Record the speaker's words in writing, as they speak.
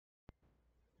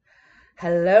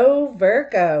Hello,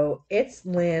 Virgo. It's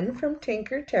Lynn from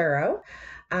Tinker Tarot.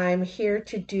 I'm here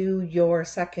to do your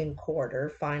second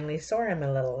quarter. Finally, sorry I'm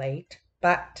a little late,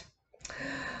 but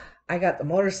I got the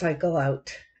motorcycle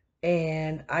out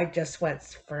and I just went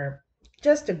for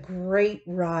just a great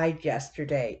ride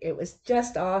yesterday. It was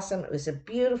just awesome. It was a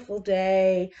beautiful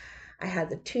day. I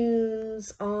had the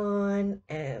tunes on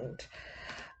and,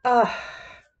 uh,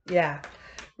 yeah,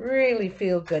 really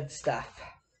feel good stuff.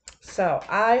 So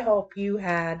I hope you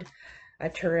had a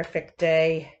terrific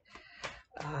day,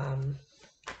 um,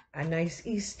 a nice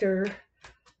Easter,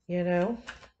 you know.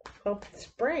 Hope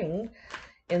spring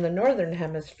in the northern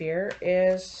hemisphere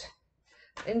is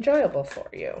enjoyable for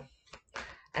you.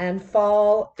 And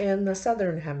fall in the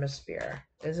southern hemisphere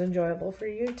is enjoyable for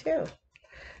you too.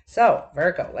 So,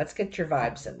 Virgo, let's get your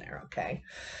vibes in there, okay?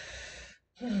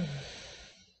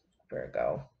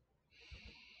 Virgo.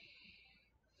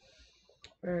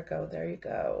 Virgo, there you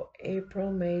go.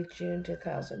 April, May, June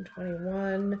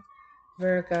 2021.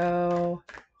 Virgo.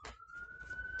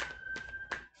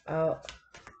 Oh,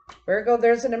 Virgo,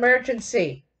 there's an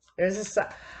emergency. There's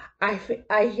a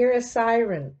I hear a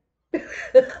siren.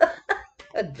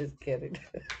 I'm just kidding.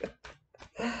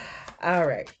 All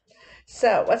right.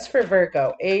 So, what's for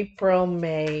Virgo? April,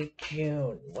 May,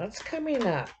 June. What's coming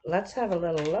up? Let's have a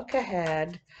little look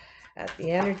ahead at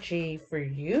the energy for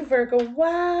you, Virgo.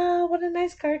 Wow, what a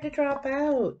nice card to drop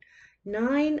out.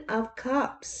 Nine of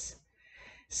Cups.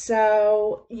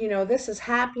 So, this is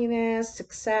happiness,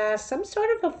 success, some sort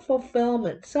of a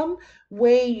fulfillment, some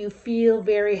way you feel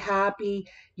very happy.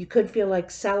 You could feel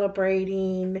like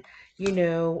celebrating,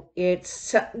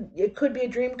 it could be a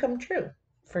dream come true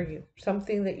for you,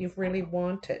 something that you've really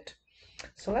wanted.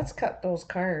 So let's cut those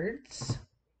cards.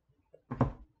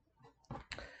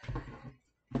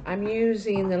 I'm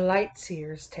using the Light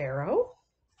Seers Tarot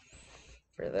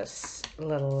for this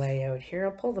little layout here.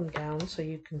 I'll pull them down so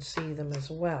you can see them as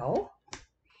well.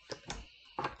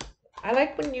 I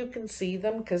like when you can see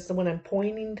them because when I'm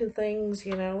pointing to things,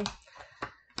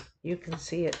 you can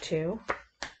see it too.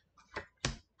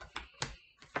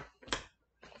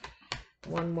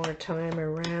 One more time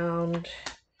around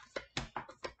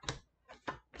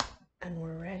and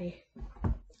we're ready.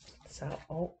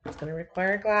 So, it's going to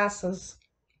require glasses.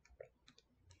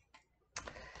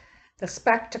 The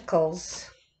spectacles.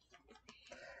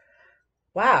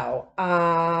 Wow.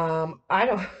 I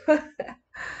don't.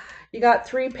 You got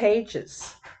 3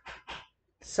 pages.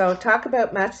 So talk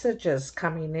about messages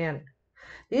coming in.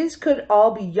 These could all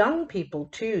be young people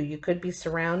too. You could be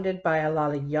surrounded by a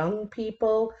lot of young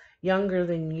people, younger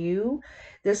than you.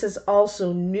 This is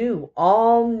also new,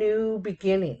 all new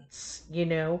beginnings,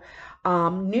 new.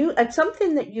 It's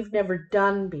something that you've never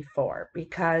done before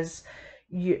because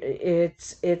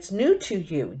it's new to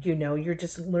you. You're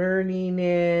just learning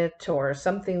it or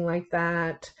something like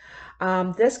that.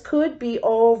 This could be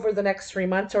over the next 3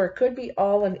 months, or it could be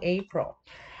all in April.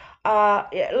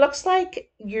 It looks like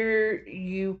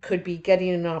you could be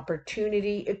getting an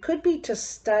opportunity. It could be to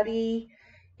study.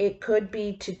 It could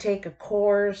be to take a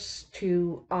course,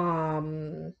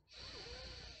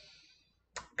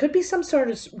 could be some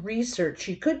sort of research.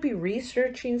 You could be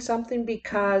researching something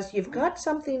because you've got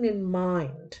something in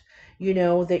mind,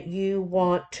 that you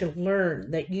want to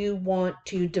learn, that you want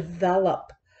to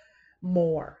develop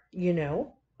more,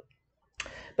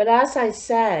 But as I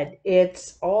said,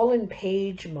 it's all in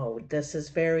page mode. This is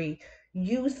very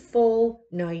youthful,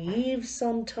 naive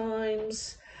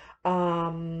sometimes.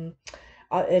 Um,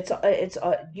 it's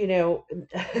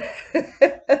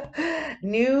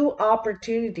new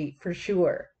opportunity for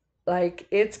sure. Like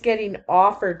it's getting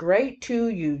offered right to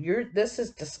you. This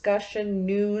is discussion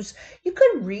news. You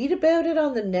could read about it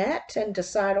on the net and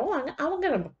decide, oh, I'm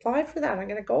going to apply for that. I'm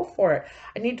going to go for it.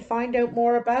 I need to find out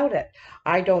more about it.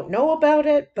 I don't know about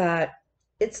it, but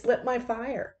it's lit my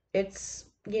fire.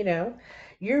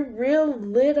 You're real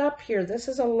lit up here. This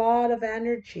is a lot of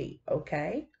energy,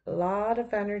 okay? A lot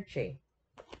of energy.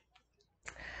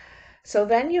 So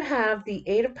then you have the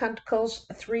Eight of Pentacles,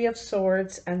 Three of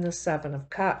Swords, and the Seven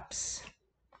of Cups.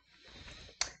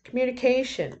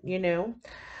 Communication,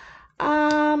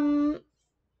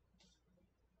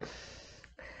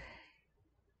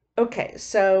 Okay,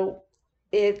 so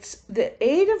it's the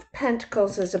Eight of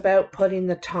Pentacles is about putting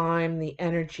the time, the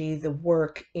energy, the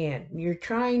work in. You're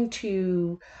trying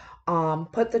to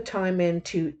put the time in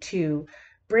to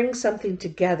bring something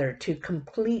together, to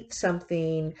complete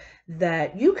something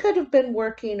that you could have been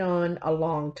working on a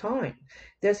long time.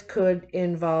 This could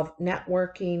involve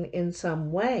networking in some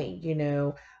way,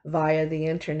 via the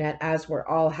internet, as we're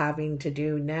all having to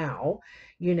do now,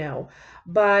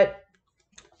 but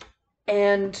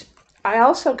and I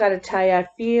also got to tell you, I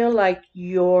feel like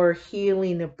you're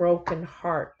healing a broken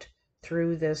heart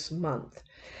through this month.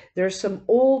 There's some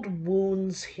old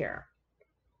wounds here,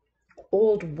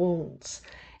 old wounds.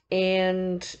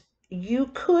 And you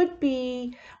could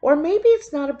be, or maybe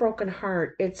it's not a broken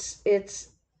heart. It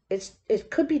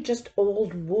could be just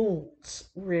old wounds,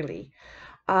 really.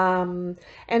 Um,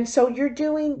 and so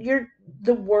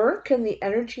the work and the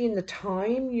energy and the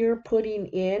time you're putting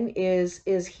in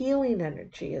is healing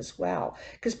energy as well.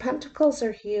 Because pentacles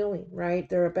are healing, right?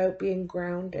 They're about being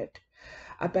grounded,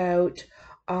 about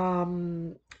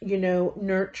nurturing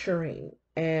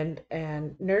and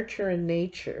nurture in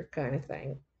nature kind of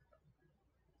thing.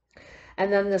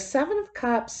 And then the Seven of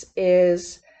Cups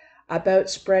is about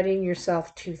spreading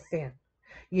yourself too thin.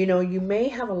 You may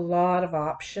have a lot of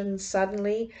options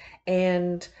suddenly,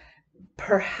 and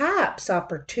perhaps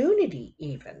opportunity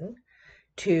even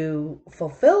to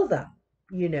fulfill them,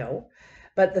 you know.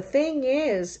 But the thing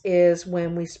is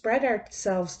when we spread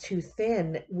ourselves too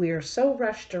thin, we're so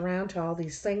rushed around to all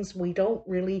these things, we don't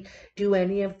really do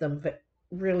any of them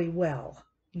really well.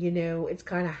 It's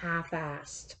kind of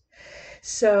half-assed.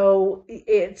 So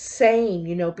it's saying,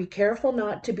 be careful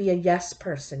not to be a yes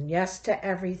person, yes to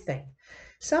everything.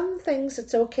 Some things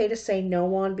it's okay to say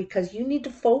no on because you need to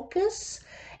focus.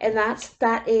 And that's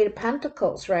that Eight of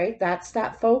Pentacles, right? That's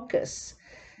that focus.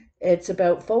 It's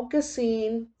about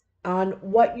focusing on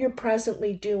what you're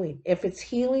presently doing. If it's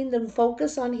healing, then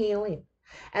focus on healing.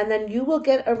 And then you will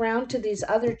get around to these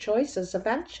other choices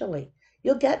eventually.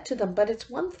 You'll get to them, but it's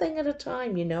one thing at a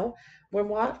time,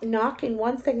 We're knocking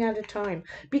one thing at a time.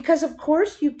 Because, of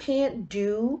course, you can't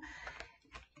do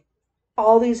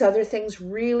all these other things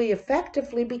really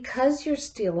effectively because you're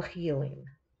still healing.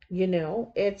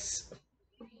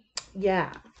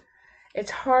 Yeah, it's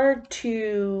hard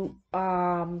to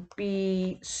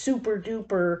be super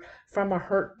duper from a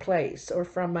hurt place or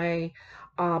from a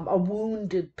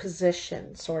wounded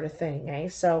position sort of thing, eh?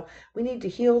 So we need to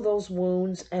heal those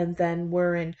wounds, and then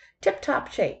we're in tip-top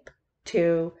shape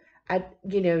to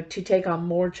to take on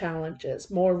more challenges,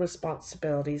 more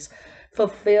responsibilities,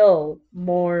 fulfill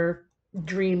more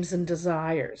dreams and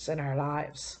desires in our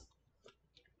lives.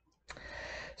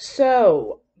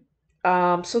 So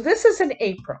this is in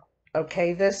April.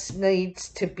 Okay, this needs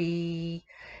to be,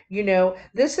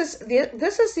 this is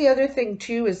the other thing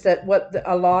too, is that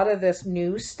a lot of this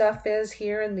new stuff is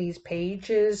here in these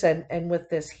pages and with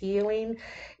this healing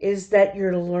is that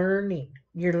you're learning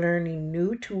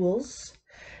new tools,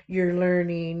 you're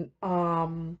learning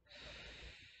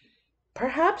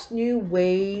perhaps new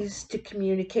ways to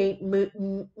communicate,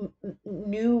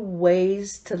 new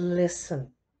ways to listen,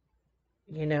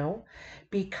 you know,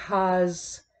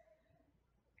 because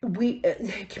we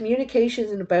communication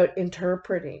is about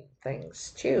interpreting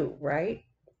things too, right?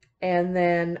 And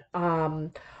then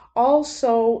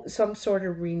also some sort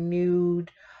of renewed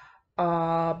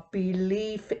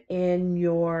belief in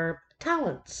your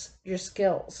talents, your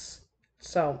skills.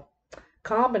 So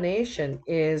combination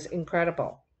is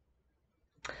incredible.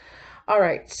 All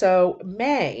right, so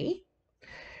May,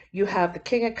 you have the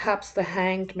King of Cups, the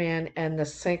Hanged Man, and the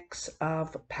Six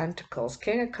of Pentacles.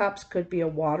 King of Cups could be a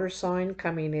water sign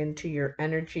coming into your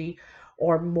energy,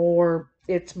 or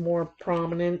it's more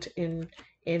prominent in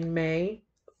May.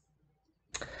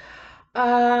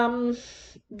 Um,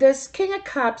 this King of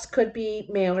Cups could be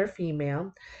male or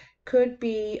female, could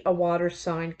be a water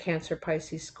sign, Cancer,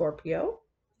 Pisces, Scorpio.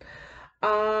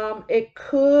 It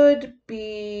could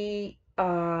be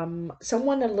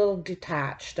someone a little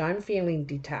detached. I'm feeling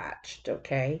detached,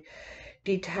 okay?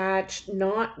 Detached,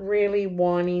 not really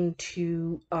wanting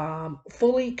to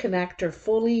fully connect or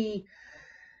fully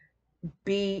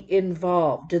be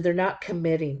involved. They're not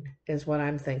committing, is what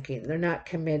I'm thinking. They're not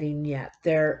committing yet.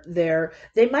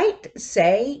 They might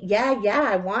say, yeah,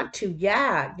 I want to,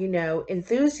 yeah,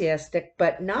 enthusiastic,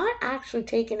 but not actually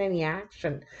taking any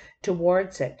action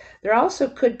towards it. There also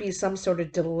could be some sort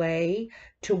of delay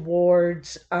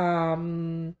towards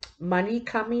money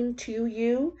coming to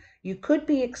you. You could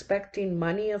be expecting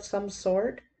money of some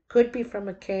sort, could be from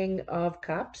a King of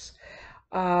Cups.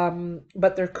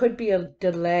 But there could be a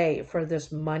delay for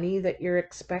this money that you're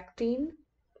expecting.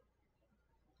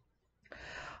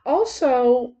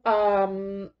 Also,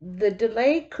 the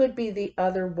delay could be the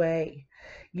other way.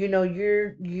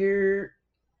 You're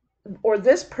or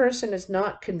this person is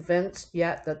not convinced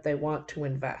yet that they want to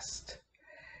invest.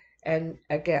 And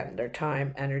again, their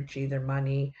time, energy, their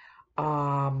money,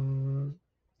 um,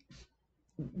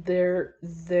 they're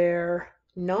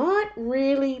not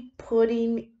really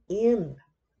putting in.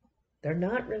 They're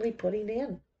not really putting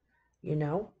in.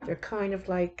 They're kind of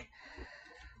like,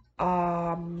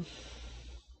 um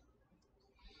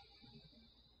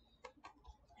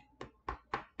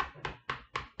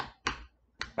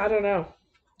I don't know.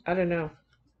 I don't know.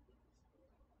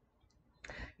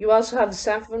 You also have the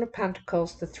Seven of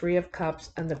Pentacles, the Three of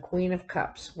Cups, and the Queen of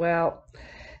Cups. Well,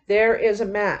 there is a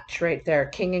match right there,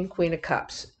 King and Queen of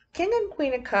Cups. King and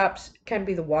Queen of Cups can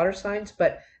be the water signs,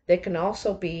 but they can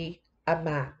also be a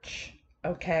match,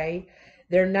 okay?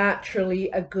 They're naturally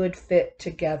a good fit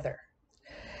together.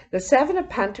 The Seven of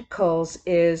Pentacles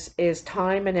is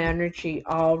time and energy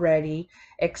already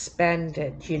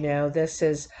expended. You know, this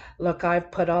is, look,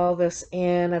 I've put all this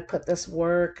in, I put this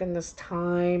work and this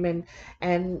time and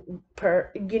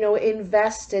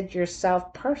invested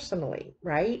yourself personally,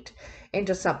 right?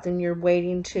 Into something you're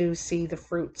waiting to see the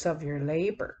fruits of your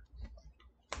labor.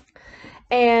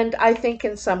 And I think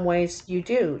in some ways you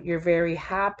do. You're very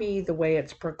happy the way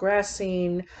it's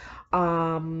progressing.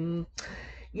 Um,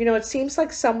 it seems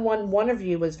like one of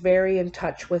you is very in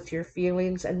touch with your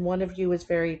feelings and one of you is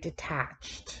very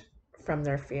detached from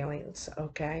their feelings,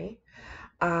 okay?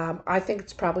 I think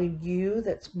it's probably you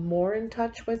that's more in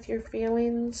touch with your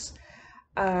feelings.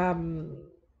 Um,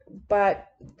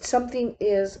 but something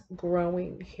is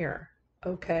growing here,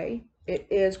 okay? It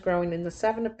is growing. In the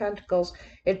Seven of Pentacles,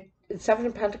 Seven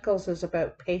of Pentacles is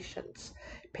about patience.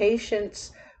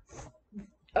 Patience,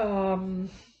 um,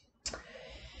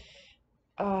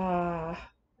 uh,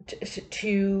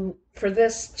 for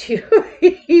this to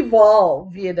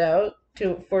evolve,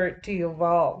 to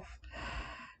evolve.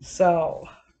 So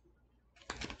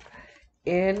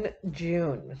in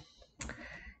June,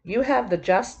 you have the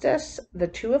Justice, the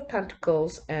Two of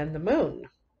Pentacles, and the Moon.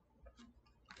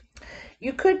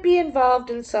 You could be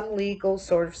involved in some legal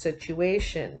sort of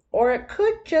situation, or it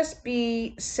could just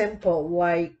be simple,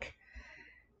 like,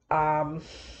 um,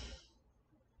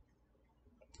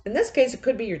 in this case, it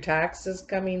could be your taxes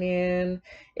coming in.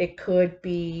 It could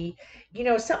be,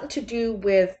 something to do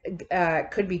with,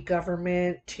 could be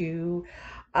government too.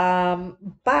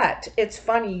 But it's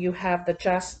funny, you have the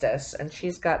Justice, and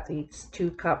she's got these two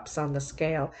cups on the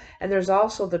scale. And there's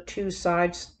also the two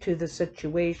sides to the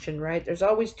situation, right? There's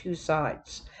always two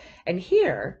sides. And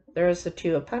here, there's the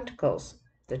Two of Pentacles,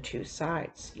 the two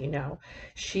sides.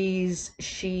 She's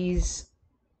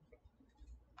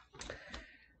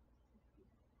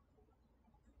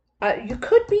you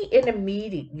could be in a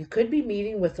meeting. You could be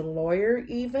meeting with a lawyer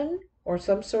even, or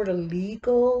some sort of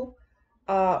legal,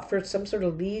 for some sort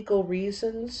of legal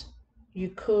reasons. You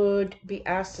could be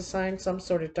asked to sign some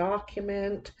sort of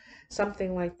document,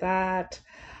 something like that.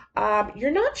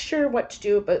 You're not sure what to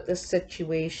do about this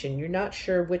situation. You're not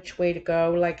sure which way to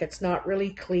go. Like it's not really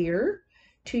clear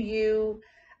to you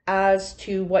as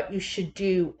to what you should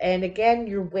do. And again,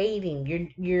 you're waiting.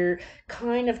 You're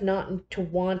kind of not to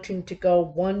wanting to go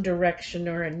one direction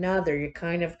or another. You're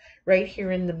kind of right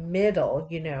here in the middle.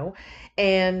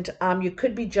 And you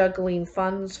could be juggling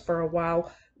funds for a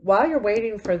while you're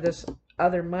waiting for this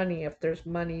other money, if there's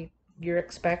money you're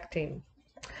expecting.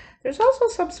 There's also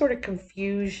some sort of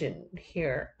confusion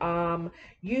here.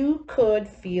 You could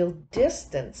feel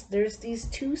distance. There's these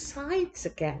two sides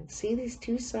again. See these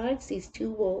two sides, these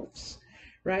two wolves,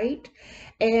 right?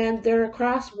 And they're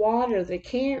across water. They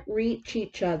can't reach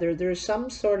each other. There's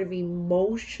some sort of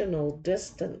emotional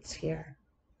distance here.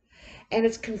 And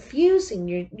it's confusing.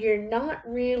 You're not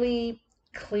really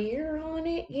clear on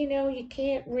it. You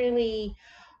can't really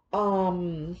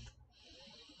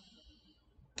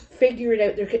figure it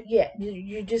out. Yeah,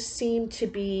 you just seem to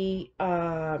be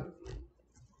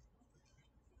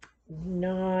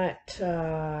not.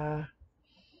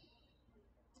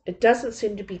 It doesn't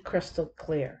seem to be crystal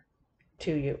clear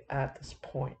to you at this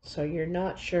point. So you're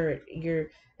not sure.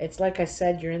 It's like I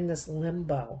said, you're in this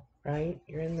limbo, right?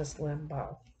 You're in this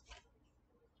limbo.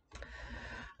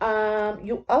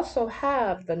 You also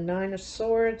have the Nine of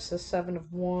Swords, the Seven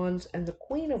of Wands, and the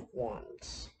Queen of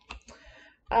Wands.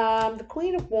 The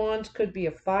Queen of Wands could be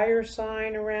a fire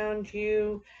sign around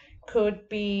you, could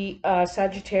be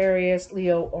Sagittarius,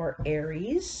 Leo, or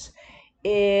Aries.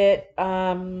 It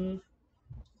Now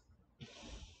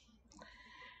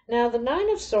the Nine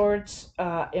of Swords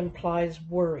implies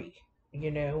worry,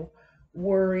 you know,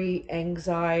 worry,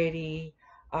 anxiety,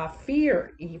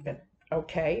 fear, even.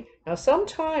 Okay. Now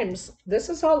sometimes this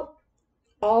is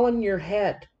all in your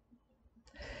head.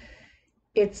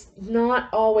 It's not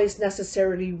always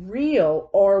necessarily real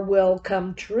or will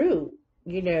come true.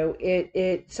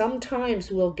 It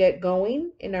sometimes will get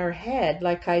going in our head.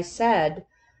 Like I said,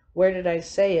 where did I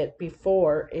say it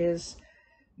before? Is,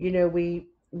 we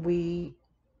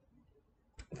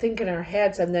think in our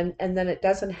heads and then it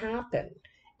doesn't happen.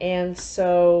 And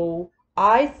so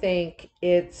I think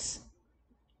it's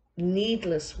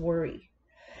needless worry.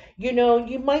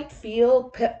 You might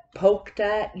feel poked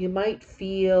at, you might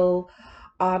feel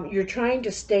you're trying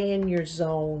to stay in your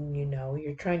zone, you know,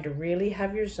 you're trying to really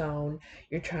have your zone,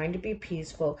 you're trying to be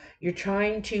peaceful, you're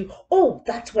trying to, oh,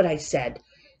 that's what I said,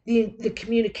 the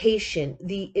communication,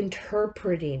 the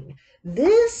interpreting.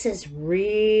 This is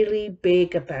really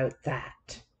big about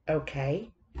that,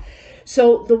 okay?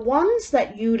 So the ones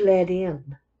that you let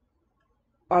in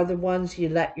are the ones you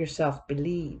let yourself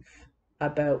believe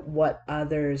about what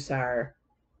others are,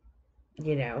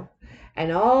 you know,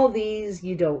 and all these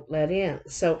you don't let in.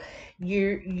 So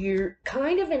you're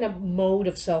kind of in a mode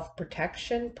of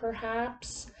self-protection,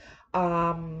 perhaps.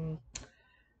 um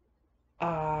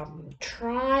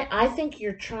I think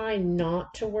you're trying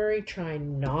not to worry,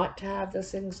 trying not to have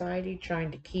this anxiety, trying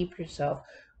to keep yourself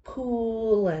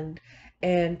cool and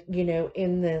you know,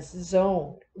 in this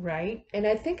zone, right? And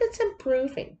I think it's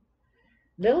improving.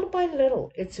 Little by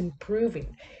little, it's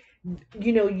improving.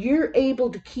 You know, you're able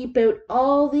to keep out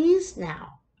all these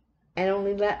now and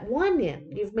only let one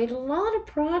in. You've made a lot of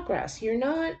progress. You're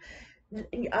not,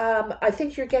 I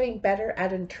think you're getting better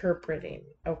at interpreting,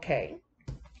 okay?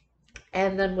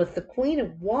 And then with the Queen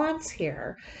of Wands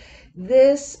here,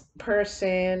 this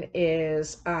person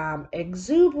is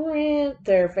exuberant.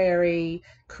 They're very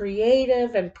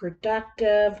creative and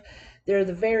productive. They're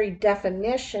the very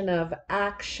definition of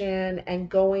action and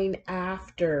going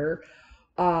after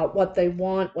what they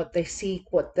want, what they seek,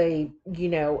 what they, you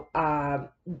know,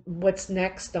 what's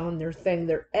next on their thing.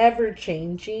 They're ever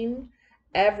changing,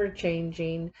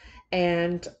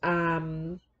 and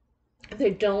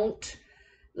they don't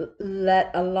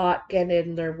let a lot get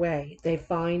in their way. They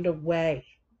find a way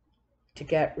to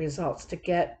get results, to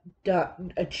get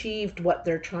achieved what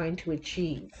they're trying to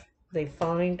achieve. They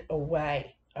find a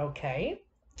way, okay?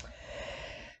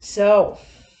 So,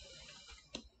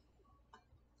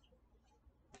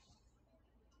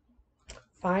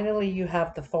 finally, you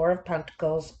have the Four of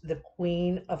Pentacles, the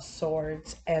Queen of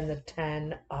Swords, and the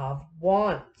Ten of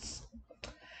Wands.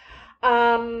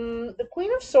 The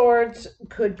Queen of Swords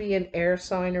could be an air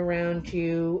sign around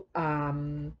you,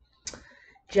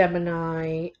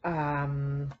 Gemini,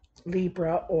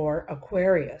 Libra, or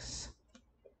Aquarius.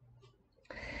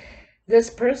 This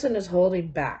person is holding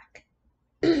back.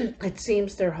 It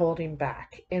seems they're holding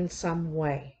back in some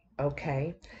way,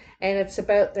 okay? And it's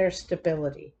about their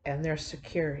stability and their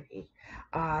security.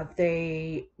 I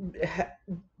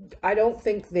don't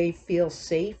think they feel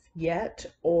safe yet,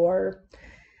 or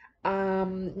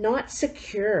not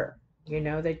secure. You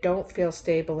know, they don't feel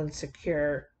stable and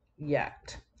secure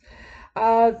yet.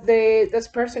 This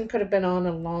person could have been on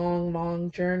a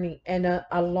long journey, and a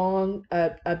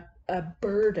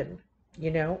burden,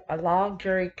 you know, a long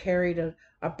journey, carried a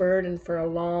burden for a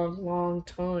long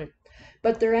time.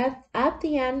 But they're at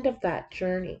the end of that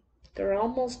journey. They're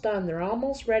almost done. They're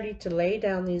almost ready to lay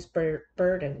down these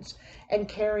burdens and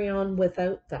carry on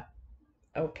without them.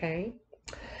 Okay?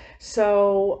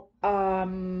 So,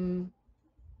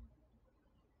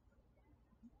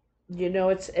 you know,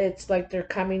 it's like they're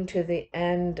coming to the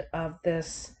end of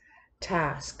this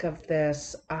task, of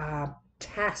this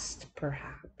test,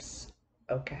 perhaps.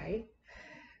 Okay,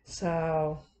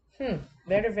 so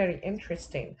very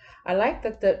interesting. I like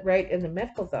that right in the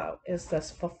middle, though, is this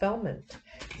fulfillment.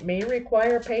 May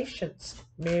require patience,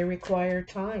 may require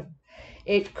time.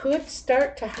 It could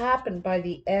start to happen by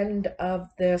the end of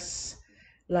this,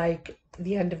 like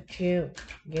the end of June,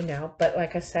 you know, but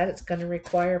like I said, it's going to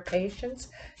require patience.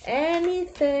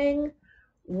 Anything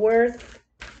worth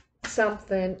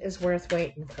something is worth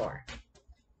waiting for.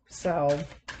 So,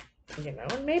 you know,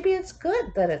 maybe it's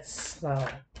good that it's slow.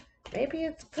 Maybe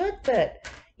it's good that,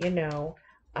 you know,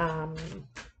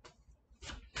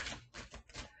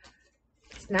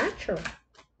 it's natural,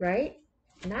 right?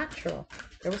 Natural.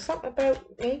 There was something about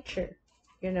nature,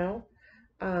 you know,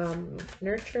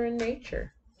 nurture and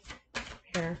nature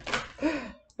here.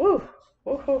 Woo!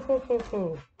 Woo, woo, woo, woo,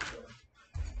 woo.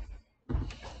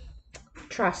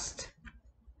 Trust.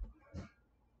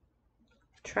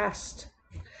 Trust.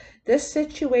 This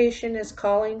situation is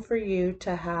calling for you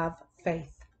to have faith.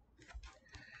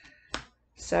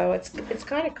 So it's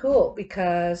kind of cool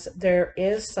because there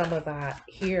is some of that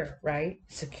here, right?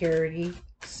 Security,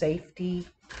 safety,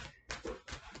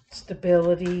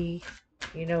 stability,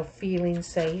 you know, feeling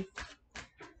safe.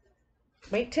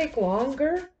 Might take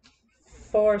longer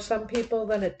for some people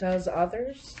than it does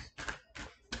others.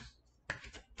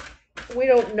 We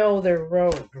don't know their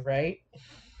road, right?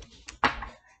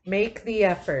 Make the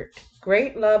effort.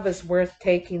 Great love is worth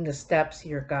taking the steps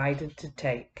you're guided to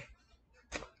take.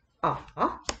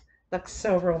 Looks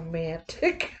so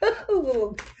romantic.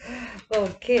 little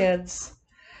kids.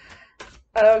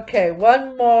 Okay,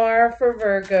 one more for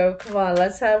Virgo. Come on,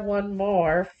 let's have one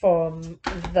more from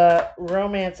the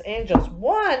Romance Angels.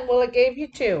 One, well, it gave you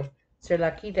two. It's your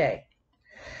lucky day.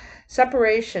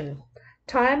 Separation.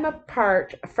 Time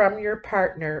apart from your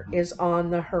partner is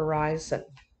on the horizon.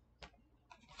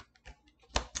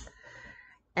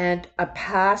 And a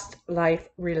past life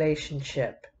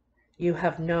relationship. You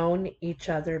have known each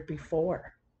other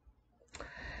before.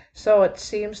 So it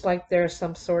seems like there's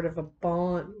some sort of a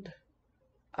bond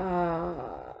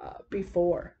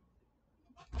before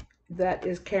that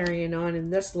is carrying on in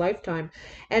this lifetime.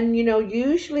 And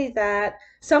usually that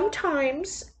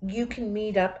sometimes you can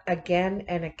meet up again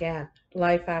and again,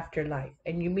 life after life,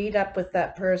 and you meet up with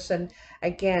that person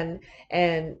again,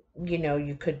 and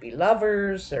you could be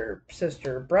lovers or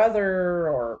sister or brother,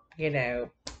 or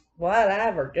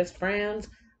whatever, just friends.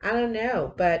 I don't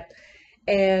know, but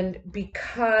and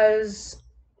because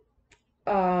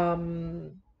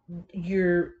um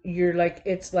you're like,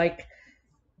 it's like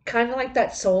kind of like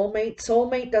that soulmate.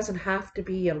 Soulmate doesn't have to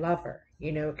be a lover,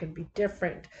 it can be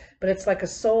different, but it's like a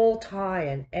soul tie,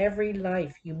 and every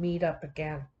life you meet up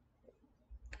again.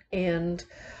 And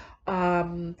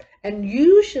um and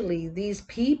usually these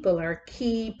people are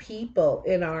key people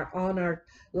in our on our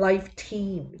life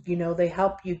team. They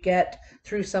help you get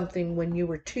through something when you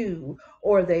were two,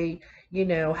 or they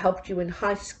helped you in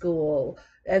high school.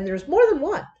 And there's more than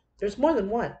one,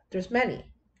 there's many.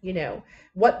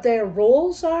 What their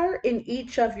roles are in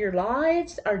each of your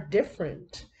lives are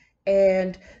different.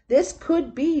 And this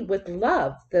could be with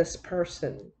love, this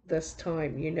person this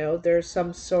time. There's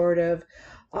some sort of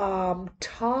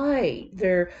tie.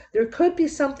 There could be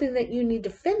something that you need to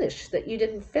finish that you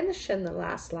didn't finish in the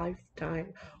last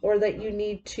lifetime, or that you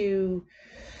need to,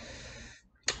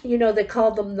 they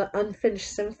call them the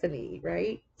unfinished symphony,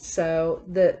 right? So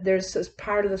there's this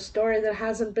part of the story that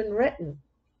hasn't been written,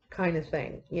 kind of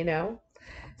thing.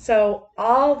 So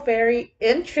all very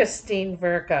interesting,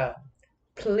 Virgo.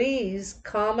 Please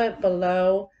comment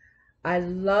below. I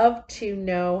love to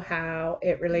know how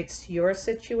it relates to your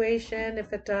situation,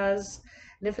 if it does.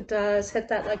 And if it does, hit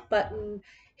that like button,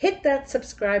 hit that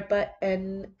subscribe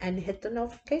button, and hit the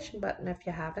notification button if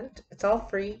you haven't. It's all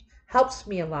free, helps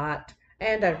me a lot,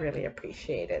 and I really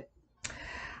appreciate it.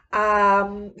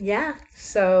 Yeah,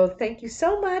 so thank you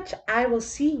so much. I will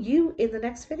see you in the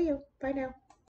next video. Bye now.